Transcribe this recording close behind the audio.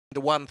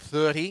to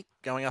 130,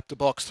 going up to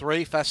box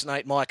 3.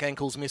 Fascinate Mike,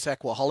 Ankles, Miss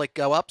Aquaholic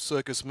go up.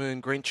 Circus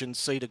Moon, Grinch and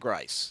Cedar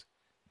Grace.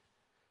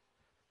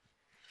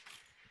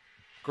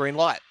 Green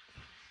light.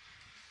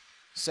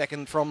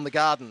 Second from the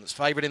Gardens.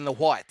 Favourite in the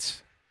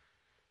white.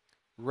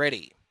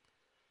 Ready.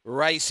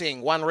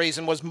 Racing. One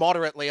reason was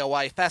moderately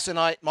away.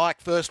 Fascinate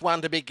Mike, first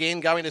one to begin,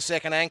 going to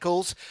second.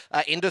 Ankles.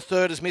 Into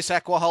third is Miss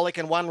Aquaholic,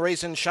 and one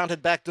reason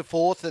shunted back to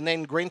fourth, and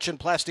then Grinch and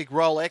Plastic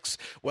Rolex.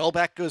 Well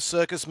back goes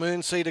Circus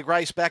Moon, Cedar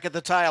Grace back at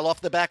the tail. Off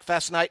the back,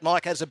 Fascinate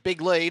Mike has a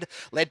big lead,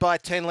 led by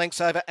 10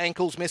 lengths over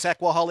Ankles, Miss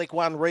Aquaholic.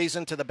 One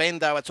reason to the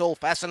bend, though. It's all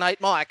Fascinate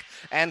Mike,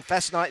 and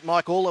Fascinate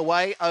Mike all the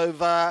way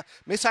over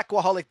Miss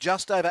Aquaholic,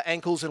 just over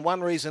Ankles, and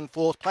one reason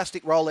fourth.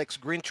 Plastic Rolex,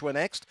 Grinch were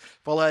next,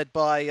 followed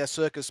by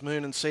Circus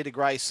Moon and Cedar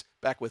Grace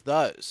back with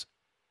those.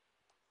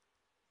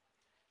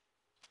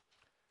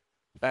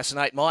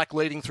 Fascinate Mike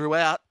leading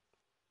throughout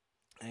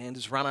and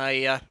has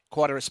run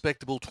quite a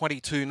respectable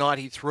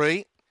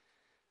 22.93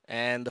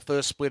 and the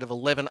first split of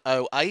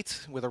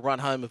 11.08 with a run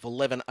home of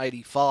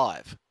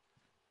 11.85.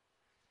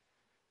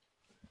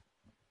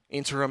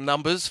 Interim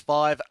numbers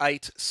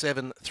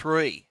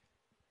 5.873.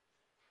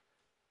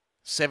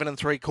 7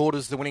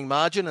 3/4 the winning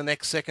margin, and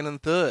next second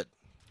and third.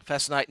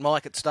 Fascinate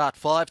Mike at start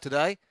 5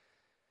 today.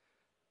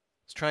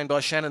 It's trained by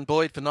Shannon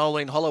Boyd for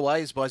Nolene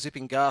Holloways by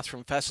Zipping Garth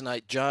from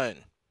Fascinate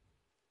Joan.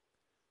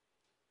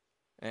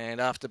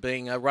 And after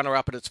being a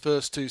runner-up at its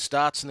first 2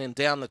 starts and then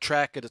down the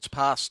track at its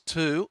past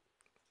 2,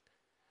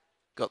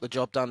 got the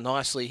job done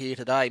nicely here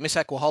today. Miss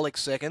Aquaholic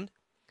second.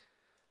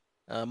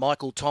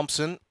 Michael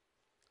Thompson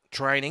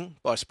training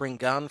by Spring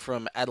Gun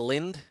from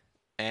Adelinde.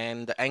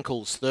 And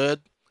Ankles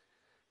third.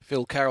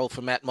 Phil Carroll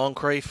for Matt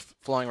Moncrief.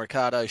 Flying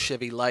Ricardo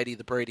Chevy Lady,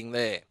 the breeding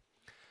there.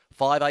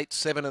 5, 8,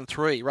 7 and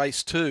 3.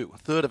 Race 2.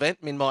 Third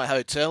event, Min My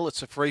Hotel.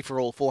 It's a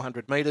free-for-all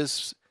 400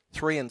 metres.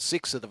 3 and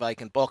 6 are the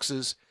vacant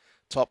boxes.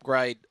 Top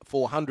grade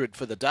 400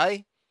 for the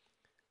day.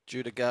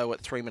 Due to go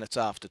at 3 minutes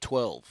after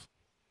 12.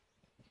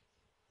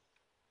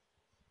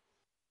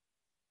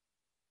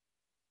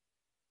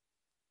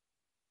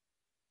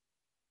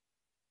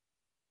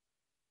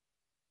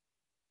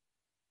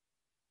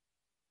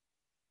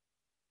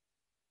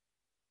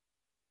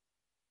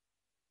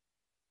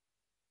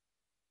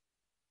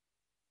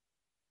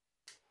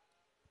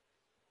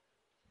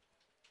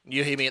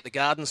 You hear me at the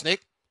Gardens,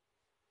 Nick?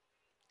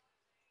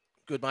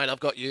 Good, mate. I've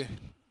got you.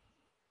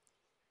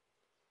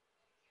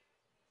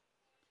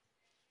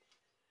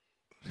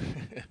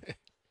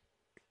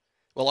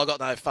 Well, I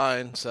got no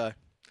phone, so...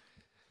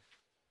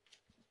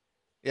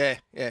 Yeah.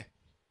 Yeah,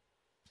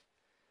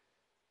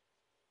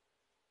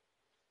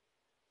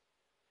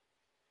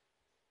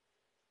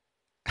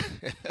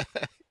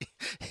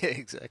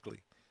 exactly.